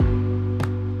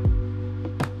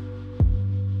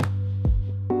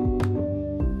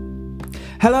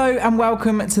Hello and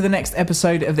welcome to the next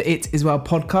episode of the It Is Well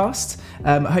podcast.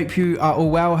 Hope you are all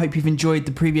well. Hope you've enjoyed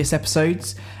the previous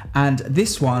episodes. And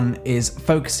this one is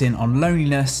focusing on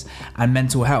loneliness and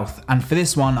mental health. And for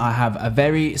this one, I have a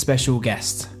very special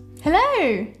guest.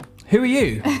 Hello. Who are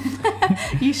you?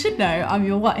 You should know, I'm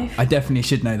your wife. I definitely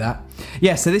should know that.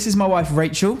 Yeah, so this is my wife,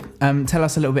 Rachel. Tell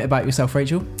us a little bit about yourself,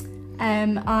 Rachel.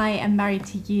 I am married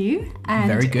to you. And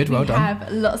very good, well done. We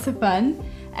have lots of fun.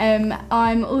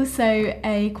 I'm also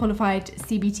a qualified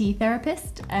CBT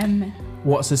therapist.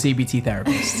 What's a CBT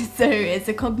therapist? So it's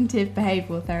a cognitive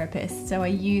behavioural therapist. So I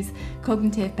use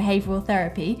cognitive behavioural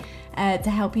therapy to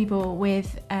help people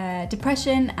with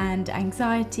depression and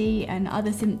anxiety and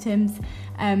other symptoms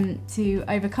to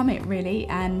overcome it really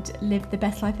and live the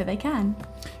best life that they can.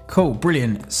 Cool,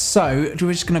 brilliant. So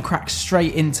we're just going to crack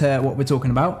straight into what we're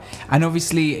talking about. And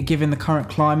obviously, given the current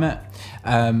climate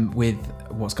with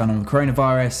what's going on with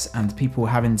coronavirus and people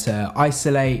having to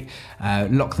isolate,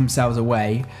 lock themselves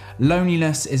away,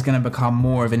 loneliness is going to become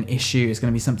more of an issue. It's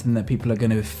going to be something that people are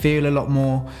going to feel a lot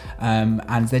more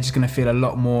and they're just going to feel a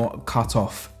lot more cut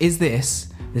off. There's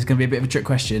going to be a bit of a trick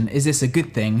question, is this a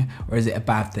good thing or is it a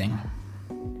bad thing?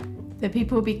 That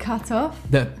people will be cut off?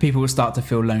 That people will start to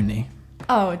feel lonely?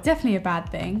 Oh, definitely a bad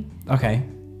thing. Okay.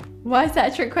 Why is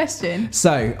that a trick question?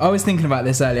 So, I was thinking about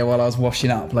this earlier while I was washing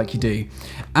up, like you do.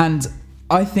 And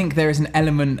I think there is an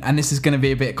element, and this is going to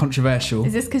be a bit controversial.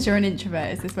 Is this because you're an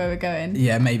introvert? Is this where we're going?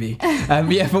 Yeah, maybe.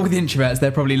 Yeah, for all the introverts,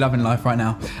 they're probably loving life right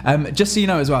now. Just so you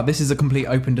know as well, this is a complete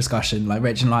open discussion. Like,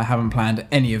 Rachel and I haven't planned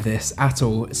any of this at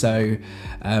all. So,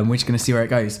 we're just going to see where it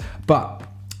goes. But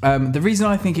the reason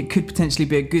I think it could potentially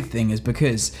be a good thing is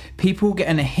because people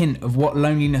getting a hint of what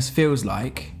loneliness feels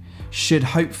like should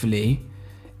hopefully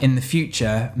in the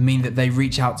future mean that they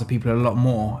reach out to people a lot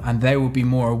more and they will be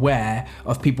more aware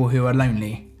of people who are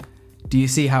lonely. Do you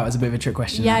see how it's a bit of a trick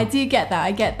question? Yeah, now? I do get that.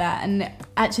 I get that. And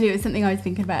actually it was something I was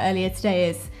thinking about earlier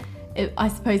today I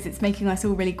suppose it's making us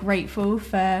all really grateful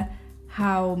for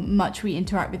how much we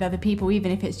interact with other people,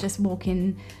 even if it's just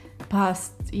walking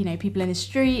past, people in the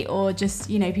street or just,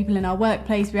 people in our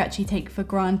workplace. We actually take for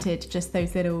granted just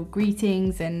those little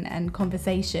greetings and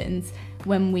conversations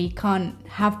when we can't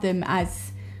have them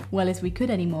as well as we could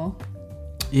anymore.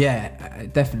 Yeah,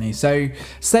 definitely. So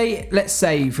let's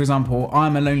say, for example,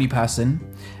 I'm a lonely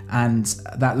person and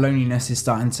that loneliness is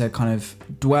starting to kind of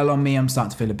dwell on me. I'm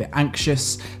starting to feel a bit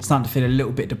anxious, starting to feel a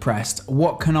little bit depressed.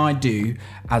 What can I do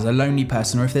as a lonely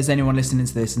person, or if there's anyone listening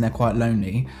to this and they're quite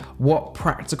lonely, what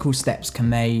practical steps can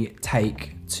they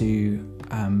take to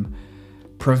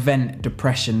prevent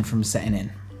depression from setting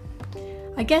in?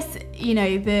 I guess,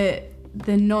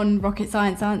 the non-rocket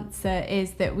science answer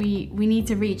is that we need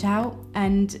to reach out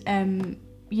and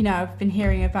I've been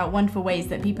hearing about wonderful ways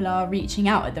that people are reaching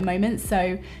out at the moment.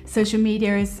 So social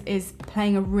media is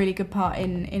playing a really good part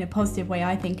in a positive way,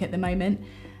 I think, at the moment.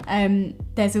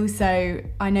 There's also,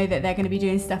 I know that they're going to be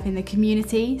doing stuff in the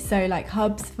community, so like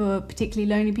hubs for particularly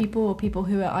lonely people or people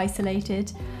who are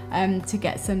isolated, to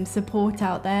get some support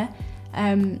out there.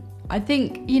 I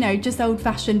think, just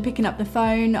old-fashioned picking up the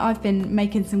phone. I've been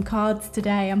making some cards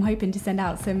today. I'm hoping to send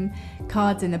out some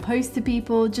cards in the post to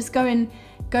people. Just going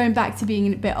back to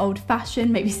being a bit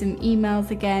old-fashioned, maybe some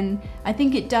emails again. I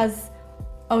think it does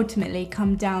ultimately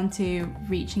come down to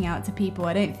reaching out to people.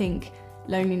 I don't think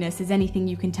loneliness is anything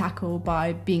you can tackle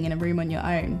by being in a room on your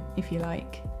own, if you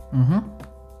like. Mm-hmm.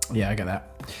 Yeah, I get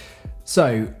that.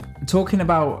 So, talking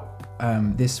about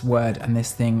this word and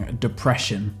this thing,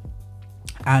 depression.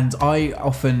 And I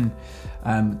often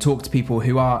talk to people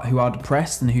who are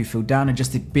depressed and who feel down, and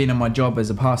just being in my job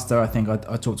as a pastor, I think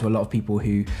I talk to a lot of people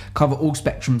who cover all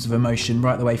spectrums of emotion,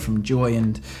 right the way from joy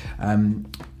and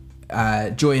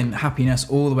happiness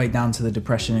all the way down to the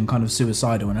depression and kind of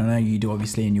suicidal. And I know you do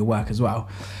obviously in your work as well.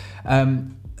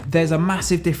 There's a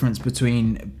massive difference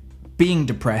between being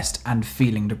depressed and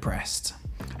feeling depressed.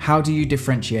 How do you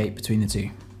differentiate between the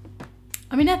two?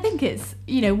 I mean, I think it's,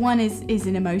 one is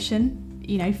an emotion.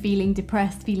 Feeling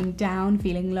depressed, feeling down,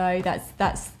 feeling low,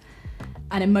 that's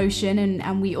an emotion,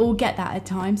 and we all get that at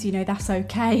times. That's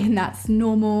okay and that's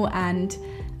normal, and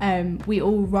we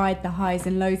all ride the highs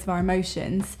and lows of our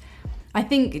emotions. I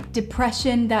think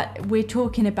depression that we're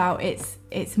talking about,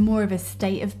 it's more of a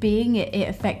state of being. It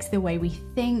affects the way we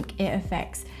think, it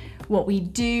affects what we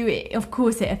do. Of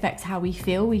course, it affects how we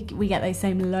feel. We get those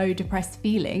same low depressed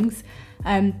feelings.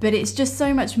 But it's just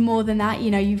so much more than that.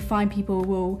 You find people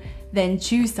will then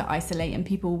choose to isolate and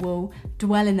people will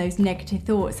dwell in those negative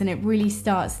thoughts, and it really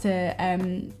starts to,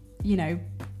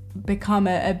 become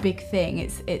a big thing.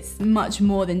 It's much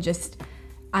more than just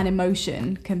an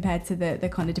emotion compared to the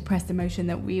kind of depressed emotion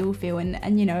that we all feel,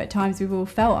 and you know, at times we've all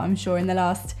felt, I'm sure, in the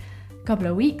last couple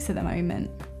of weeks at the moment.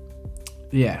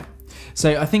 Yeah.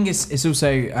 So I think it's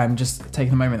also just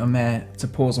taking a moment on there to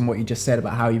pause on what you just said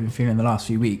about how you've been feeling the last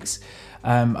few weeks.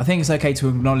 I think it's okay to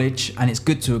acknowledge, and it's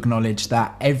good to acknowledge,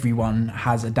 that everyone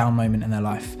has a down moment in their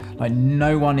life. Like,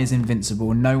 no one is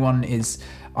invincible, no one is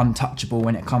untouchable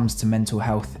when it comes to mental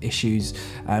health issues.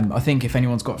 I think if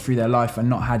anyone's got through their life and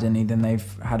not had any, then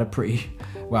they've had a pretty,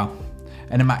 well,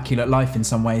 an immaculate life in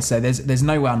some ways. So there's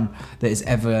no one that is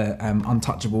ever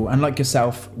untouchable. And like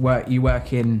yourself, you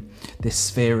work in this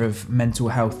sphere of mental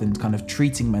health and kind of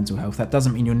treating mental health. That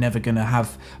doesn't mean you're never going to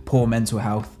have poor mental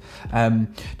health.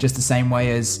 Just the same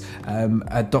way as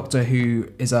a doctor who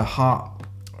is a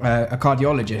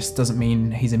cardiologist doesn't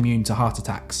mean he's immune to heart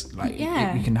attacks. Like,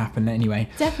 it can happen anyway.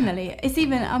 Definitely. It's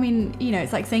even, I mean, you know,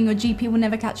 it's like saying your GP will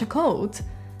never catch a cold.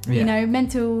 You know,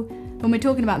 when we're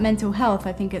talking about mental health,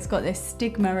 I think it's got this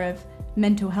stigma of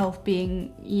mental health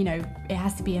being, you know, it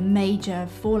has to be a major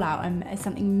fallout and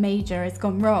something major has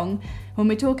gone wrong. When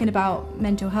we're talking about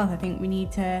mental health, I think we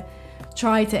need to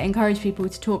try to encourage people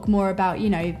to talk more about, you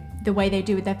know, the way they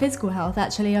do with their physical health.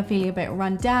 Actually, I'm feeling a bit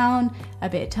run down, a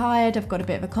bit tired, I've got a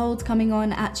bit of a cold coming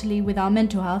on. Actually, with our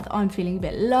mental health, I'm feeling a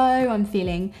bit low, I'm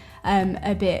feeling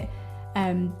a bit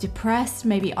depressed,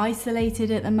 maybe isolated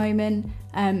at the moment,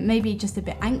 maybe just a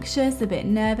bit anxious, a bit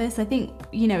nervous. I think,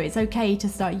 you know, it's okay to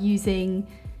start using,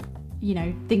 you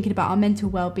know, thinking about our mental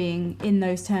well-being in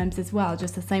those terms as well,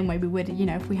 just the same way we would, you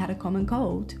know, if we had a common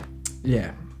cold.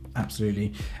 Yeah,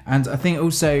 absolutely. And I think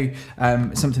also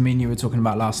something me and you were talking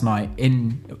about last night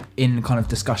in kind of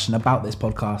discussion about this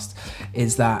podcast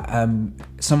is that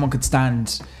someone could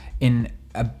stand in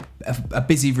a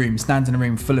busy room, stand in a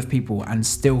room full of people and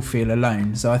still feel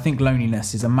alone. So I think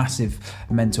loneliness is a massive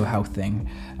mental health thing.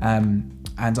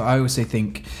 And I also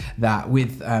think that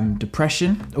with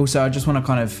depression, also I just want to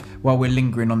kind of, while we're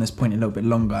lingering on this point a little bit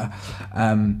longer,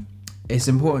 it's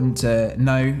important to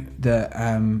know that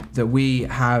that we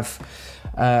have,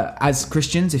 as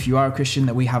Christians, if you are a Christian,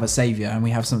 that we have a saviour and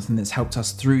we have something that's helped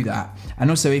us through that. And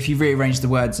also, if you rearrange the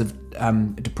words of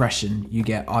depression, you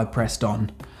get "I pressed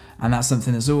on." And that's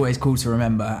something that's always cool to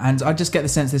remember. And I just get the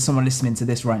sense there's someone listening to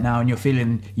this right now and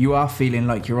you are feeling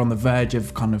like you're on the verge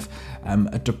of kind of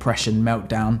a depression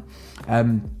meltdown.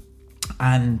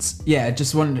 And yeah, I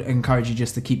just want to encourage you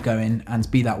just to keep going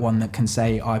and be that one that can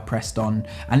say, I pressed on.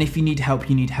 And if you need help,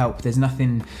 you need help. There's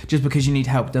nothing, just because you need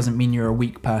help doesn't mean you're a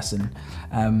weak person.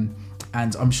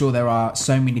 And I'm sure there are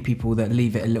so many people that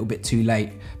leave it a little bit too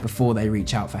late before they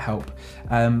reach out for help.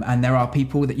 And there are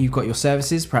people that you've got your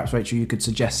services. Perhaps, Rachel, you could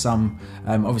suggest some.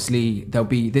 Obviously,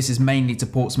 this is mainly to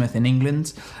Portsmouth in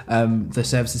England, the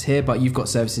services here, but you've got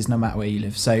services no matter where you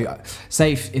live. So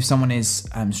say if someone is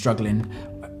struggling,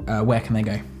 where can they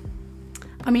go?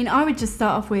 I mean, I would just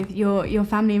start off with your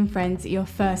family and friends, your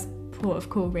first port of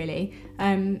call, really.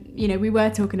 You know, we were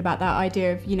talking about that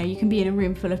idea of, you know, you can be in a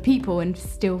room full of people and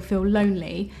still feel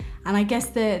lonely. And I guess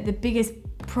the biggest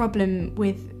problem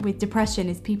with depression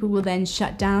is people will then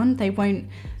shut down. They won't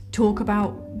talk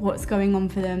about what's going on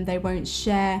for them. They won't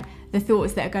share the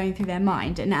thoughts that are going through their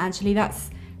mind. And actually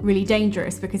that's really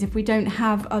dangerous, because if we don't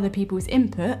have other people's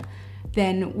input,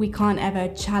 then we can't ever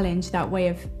challenge that way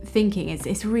of thinking.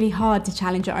 It's really hard to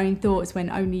challenge your own thoughts when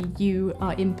only you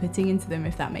are inputting into them,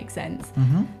 if that makes sense.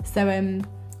 Mm-hmm.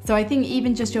 So I think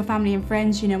even just your family and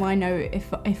friends, you know, I know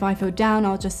if I feel down,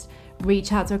 I'll just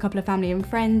reach out to a couple of family and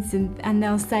friends and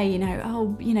they'll say, you know,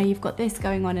 oh, you know, you've got this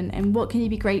going on and what can you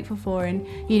be grateful for? And,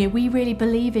 you know, we really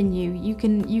believe in you. You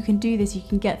can do this, you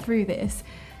can get through this.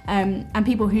 And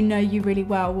people who know you really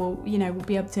well will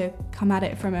be able to come at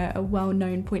it from a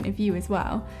well-known point of view as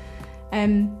well.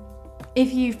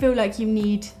 If you feel like you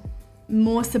need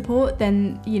more support,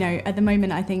 then, you know, at the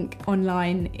moment I think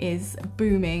online is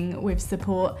booming with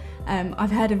support.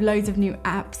 I've heard of loads of new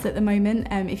apps at the moment.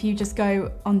 If you just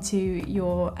go onto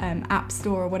your app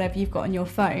store or whatever you've got on your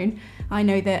phone, I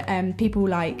know that people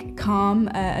like Calm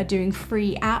are doing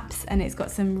free apps, and it's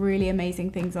got some really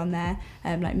amazing things on there,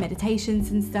 like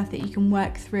meditations and stuff that you can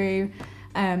work through.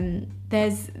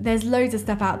 There's loads of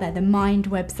stuff out there. The Mind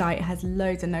website has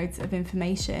loads and loads of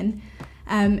information.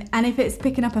 And if it's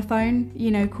picking up a phone,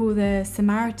 you know, call the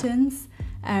Samaritans.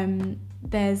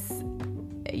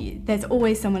 There's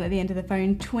always someone at the end of the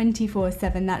phone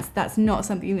 24/7. That's not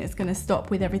something that's going to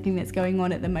stop with everything that's going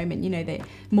on at the moment. You know, that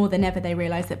more than ever they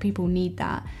realise that people need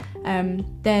that.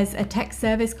 There's a text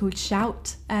service called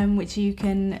Shout, which you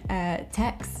can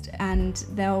text and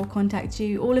they'll contact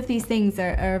you. All of these things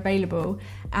are available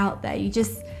out there.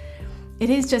 It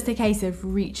is just a case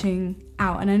of reaching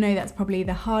out. And I know that's probably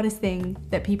the hardest thing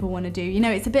that people want to do. You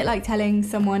know, it's a bit like telling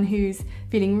someone who's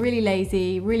feeling really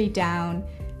lazy, really down,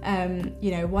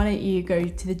 you know, why don't you go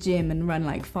to the gym and run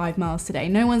like 5 miles today?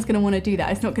 No one's going to want to do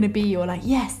that. It's not going to be you're like,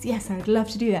 yes, I'd love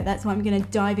to do that. That's what I'm going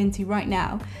to dive into right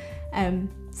now.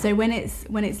 So when it's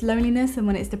loneliness and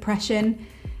when it's depression,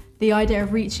 the idea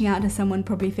of reaching out to someone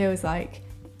probably feels like,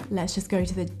 let's just go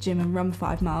to the gym and run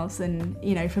 5 miles. And,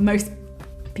 you know, for most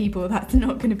people, that's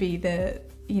not going to be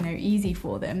easy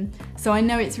for them. So I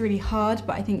know it's really hard,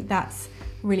 but I think that's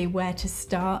really where to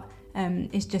start,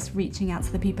 is just reaching out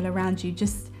to the people around you.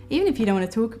 Just, even if you don't want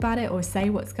to talk about it or say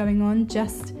what's going on,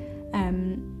 just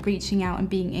reaching out and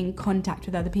being in contact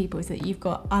with other people so that you've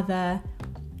got other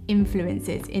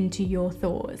influences into your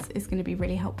thoughts is going to be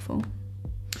really helpful.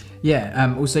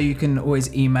 Yeah, also you can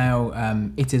always email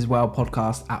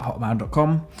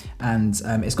itiswellpodcast@hotmail.com, and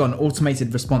it's got an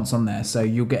automated response on there, so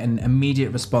you'll get an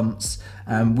immediate response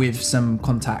with some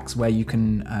contacts where you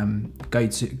can go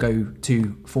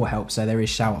to for help. So there is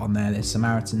Shout on there, there's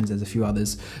Samaritans, there's a few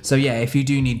others. So yeah, if you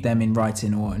do need them in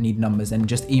writing or need numbers, then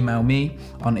just email me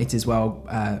on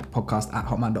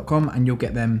itiswellpodcast@hotmail.com, and you'll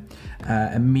get them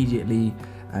immediately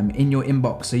in your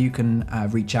inbox, so you can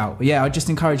reach out. But yeah, I just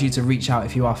encourage you to reach out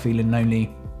if you are feeling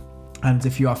lonely, and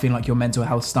if you are feeling like your mental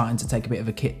health starting to take a bit of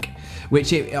a kick,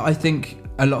 which I think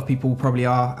a lot of people probably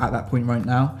are at that point right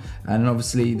now. And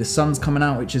obviously the sun's coming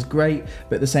out, which is great,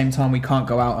 but at the same time we can't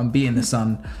go out and be in the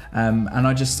sun. And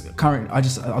I don't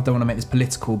want to make this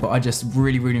political, but I just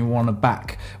really, really want to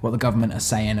back what the government are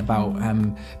saying about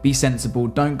be sensible,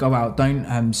 don't go out, don't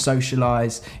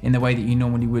socialise in the way that you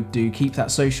normally would do, keep that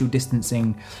social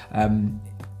distancing,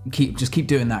 keep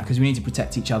doing that, because we need to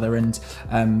protect each other, and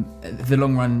the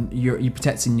long run you're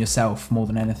protecting yourself more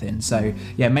than anything. So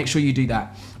yeah, make sure you do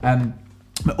that.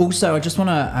 But also I just want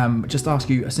to just ask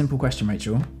you a simple question,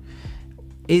 Rachel.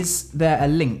 Is there a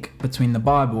link between the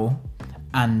Bible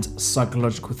and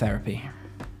psychological therapy?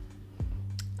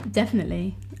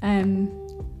 Definitely. Do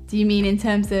you mean in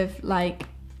terms of like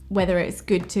whether it's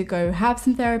good to go have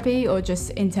some therapy, or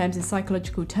just in terms of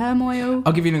psychological turmoil?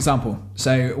 I'll give you an example.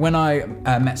 So when I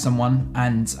met someone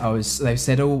and they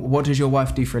said, oh, what does your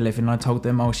wife do for a living? And I told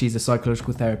them, oh, she's a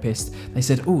psychological therapist. They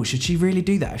said, oh, should she really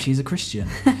do that if she's a Christian?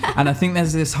 And I think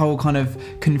there's this whole kind of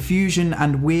confusion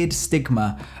and weird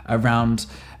stigma around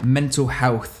mental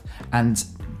health and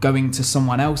going to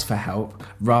someone else for help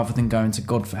rather than going to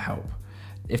God for help,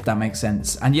 if that makes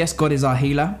sense. And yes, God is our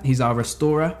healer, he's our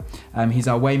restorer, he's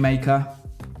our way maker.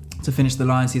 To finish the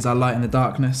lines, he's our light in the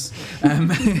darkness.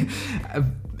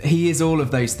 He is all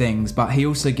of those things, but he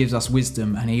also gives us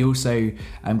wisdom, and he also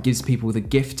gives people the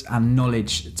gift and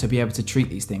knowledge to be able to treat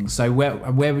these things. So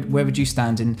where would you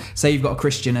stand in, say you've got a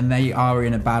Christian and they are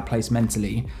in a bad place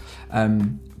mentally,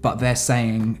 but they're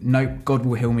saying, nope, God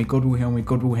will heal me, God will heal me,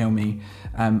 God will heal me.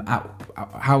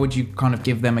 How would you kind of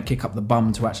give them a kick up the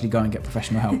bum to actually go and get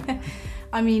professional help?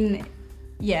 I mean,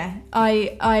 yeah,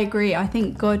 I agree. I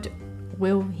think God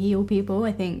will heal people.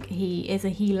 I think he is a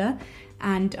healer,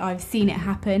 and I've seen it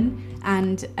happen.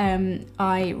 And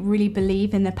I really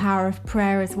believe in the power of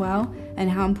prayer as well, and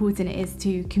how important it is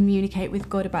to communicate with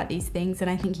God about these things. And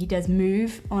I think he does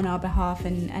move on our behalf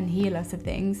and heal us of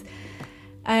things.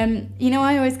 I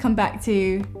always come back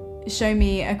to, show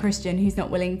me a Christian who's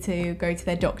not willing to go to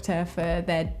their doctor for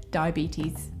their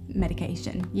diabetes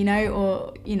medication,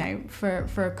 or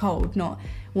for a cold, not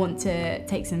want to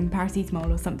take some paracetamol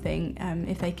or something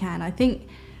if they can. I think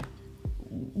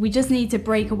we just need to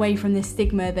break away from this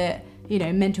stigma that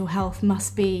mental health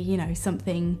must be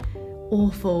something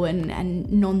awful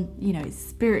and non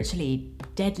spiritually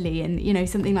deadly and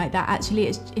something like that. Actually,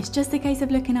 it's just a case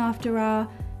of looking after our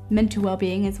mental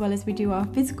well-being as well as we do our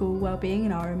physical well-being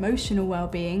and our emotional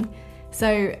well-being.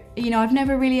 So I've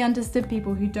never really understood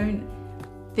people who don't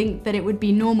think that it would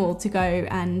be normal to go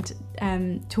and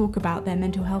talk about their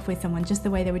mental health with someone, just the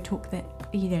way they would talk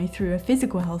through a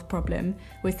physical health problem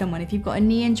with someone. If you've got a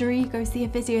knee injury, go see a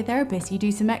physiotherapist, you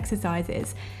do some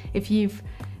exercises. If you're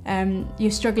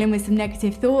struggling with some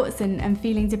negative thoughts and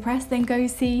feeling depressed, then go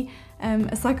see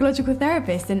a psychological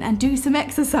therapist and do some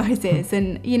exercises.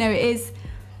 And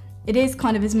it is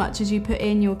kind of, as much as you put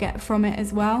in, you'll get from it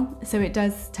as well. So it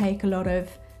does take a lot of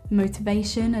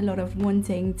motivation, a lot of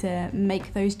wanting to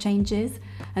make those changes.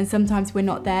 And sometimes we're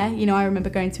not there. I remember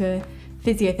going to a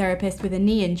physiotherapist with a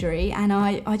knee injury, and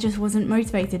I just wasn't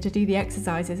motivated to do the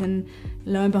exercises. And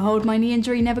lo and behold, my knee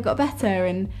injury never got better.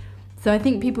 And so I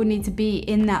think people need to be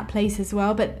in that place as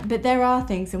well. But there are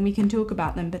things, and we can talk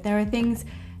about them, but there are things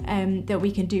that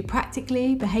we can do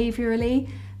practically, behaviourally.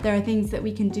 There are things that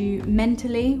we can do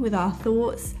mentally with our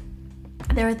thoughts.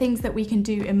 there are things that we can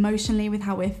do emotionally with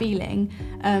how we're feeling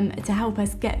to help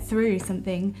us get through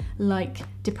something like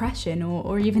depression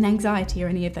or even anxiety or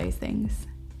any of those things.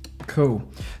 Cool.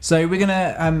 So we're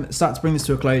going to start to bring this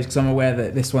to a close because I'm aware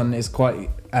that this one is quite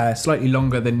slightly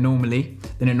longer than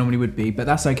it normally would be, but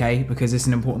that's okay because it's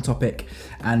an important topic,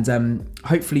 and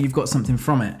hopefully you've got something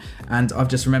from it. And I've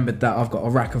just remembered that I've got a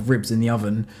rack of ribs in the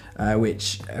oven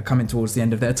which are coming towards the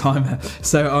end of their timer,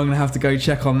 so I'm gonna have to go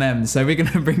check on them. So we're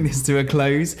gonna bring this to a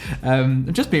close.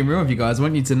 I'm just being real with you guys. I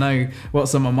want you to know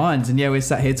what's on my mind, and yeah, we're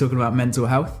sat here talking about mental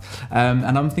health,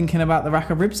 and I'm thinking about the rack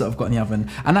of ribs that I've got in the oven.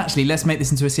 And actually, let's make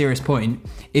this into a serious point.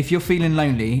 If you're feeling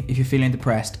lonely, if you're feeling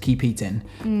depressed, keep eating.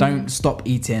 Don't stop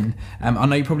eating. I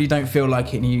know you probably don't feel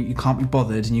like it and you can't be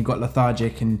bothered and you've got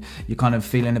lethargic and you're kind of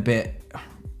feeling a bit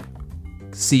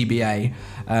CBA.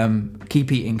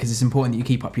 Keep eating, because it's important that you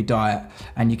keep up your diet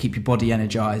and you keep your body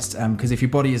energized, because if your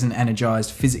body isn't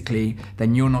energized physically,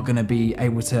 then you're not going to be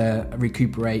able to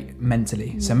recuperate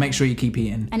mentally. So make sure you keep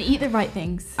eating and eat the right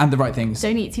things.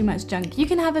 Don't eat too much junk. You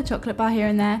can have a chocolate bar here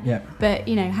and there, but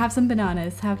have some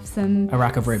bananas, have a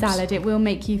rack of ribs, salad. It will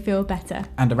make you feel better.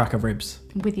 And a rack of ribs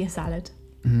with your salad.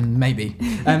 Maybe.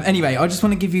 Anyway, I just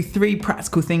want to give you 3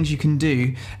 practical things you can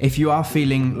do if you are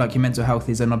feeling like your mental health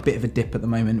is on a bit of a dip at the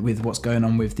moment with what's going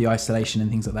on with the isolation and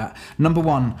things like that. Number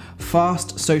 1,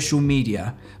 fast social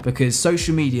media, because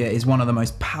social media is one of the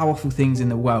most powerful things in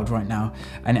the world right now,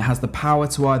 and it has the power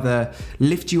to either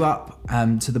lift you up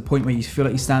to the point where you feel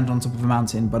like you stand on top of a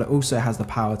mountain, but it also has the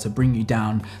power to bring you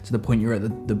down to the point you're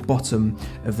at the bottom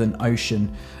of an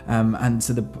ocean, and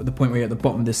to the point where you're at the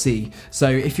bottom of the sea. So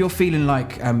if you're feeling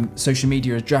like social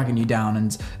media is dragging you down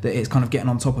and that it's kind of getting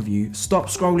on top of you, stop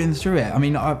scrolling through it. I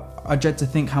mean, I dread to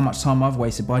think how much time I've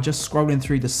wasted by just scrolling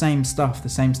through the same stuff.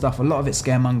 A lot of it's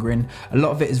scaremongering. A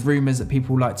lot of it is rumours that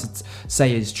people like to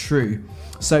say is true.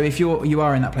 So if you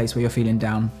are in that place where you're feeling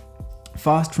down,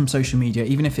 fast from social media,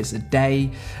 even if it's a day,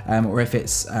 or if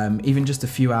it's even just a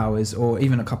few hours or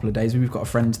even a couple of days. We've got a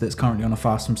friend that's currently on a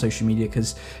fast from social media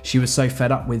because she was so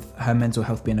fed up with her mental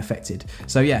health being affected.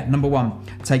 So yeah, number 1,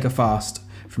 take a fast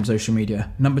from social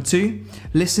media. Number 2,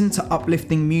 listen to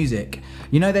uplifting music.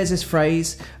 There's this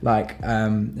phrase like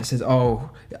that says, oh,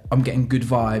 I'm getting good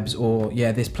vibes, or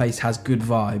yeah, this place has good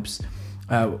vibes.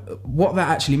 What that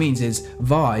actually means is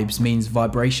vibes means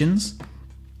vibrations.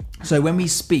 So when we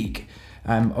speak,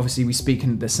 obviously we speak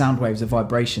in the sound waves of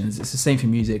vibrations. It's the same for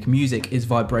music. Music is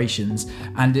vibrations,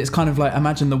 and it's kind of like,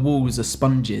 imagine the walls are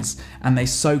sponges and they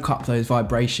soak up those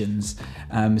vibrations.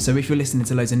 So if you're listening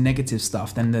to loads of negative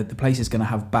stuff, then the place is going to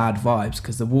have bad vibes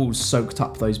because the walls soaked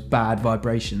up those bad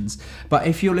vibrations. But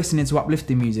if you're listening to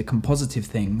uplifting music and positive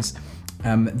things,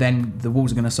 then the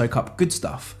walls are going to soak up good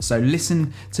stuff. So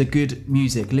listen to good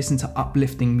music, listen to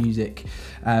uplifting music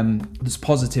that's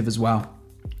positive as well.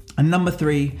 And number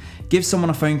 3, give someone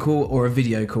a phone call or a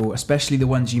video call, especially the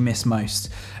ones you miss most.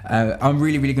 I'm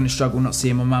really going to struggle not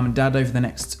seeing my mum and dad over the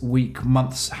next week,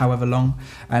 months, however long.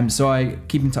 So I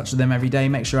keep in touch with them every day,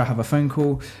 make sure I have a phone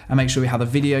call, and make sure we have a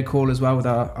video call as well with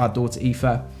our daughter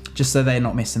Aoife, just so they're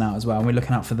not missing out as well. And we're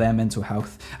looking out for their mental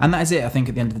health. And that is it, I think,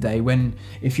 at the end of the day.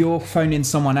 If you're phoning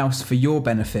someone else for your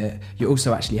benefit, you're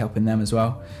also actually helping them as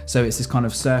well. So it's this kind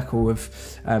of circle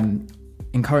of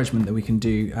encouragement that we can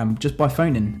do just by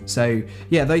phoning. So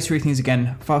yeah, those 3 things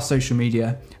again: fast social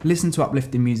media, listen to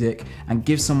uplifting music, and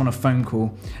give someone a phone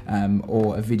call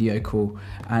or a video call,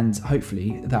 and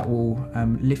hopefully that will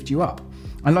lift you up.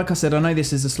 And like I said, I know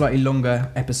this is a slightly longer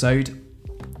episode,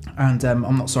 and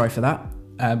I'm not sorry for that.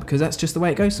 Because that's just the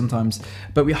way it goes sometimes.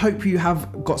 But we hope you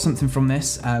have got something from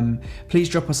this. Please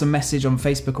drop us a message on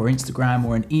Facebook or Instagram,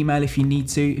 or an email if you need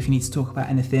to talk about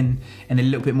anything in a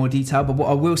little bit more detail. But what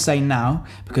I will say now,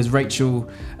 because Rachel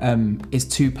is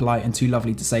too polite and too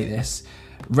lovely to say this,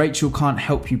 Rachel can't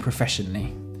help you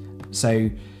professionally. So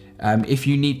if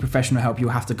you need professional help, you'll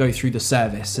have to go through the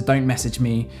service. So don't message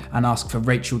me and ask for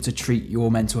Rachel to treat your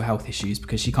mental health issues,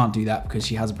 because she can't do that, because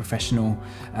she has a professional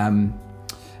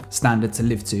standard to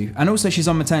live to. And also she's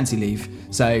on maternity leave,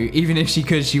 so even if she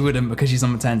could, she wouldn't, because she's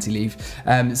on maternity leave.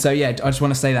 So yeah, I just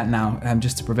want to say that now,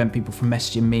 just to prevent people from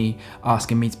messaging me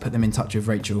asking me to put them in touch with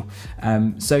Rachel.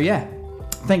 So yeah,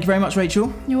 thank you very much,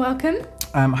 Rachel. You're welcome.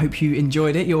 Hope you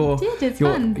enjoyed it. Your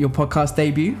podcast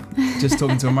debut, just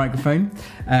talking to a microphone.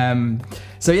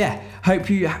 So yeah, hope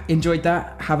you enjoyed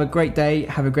that. Have a great day,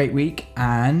 have a great week,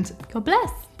 and God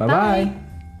bless. Bye.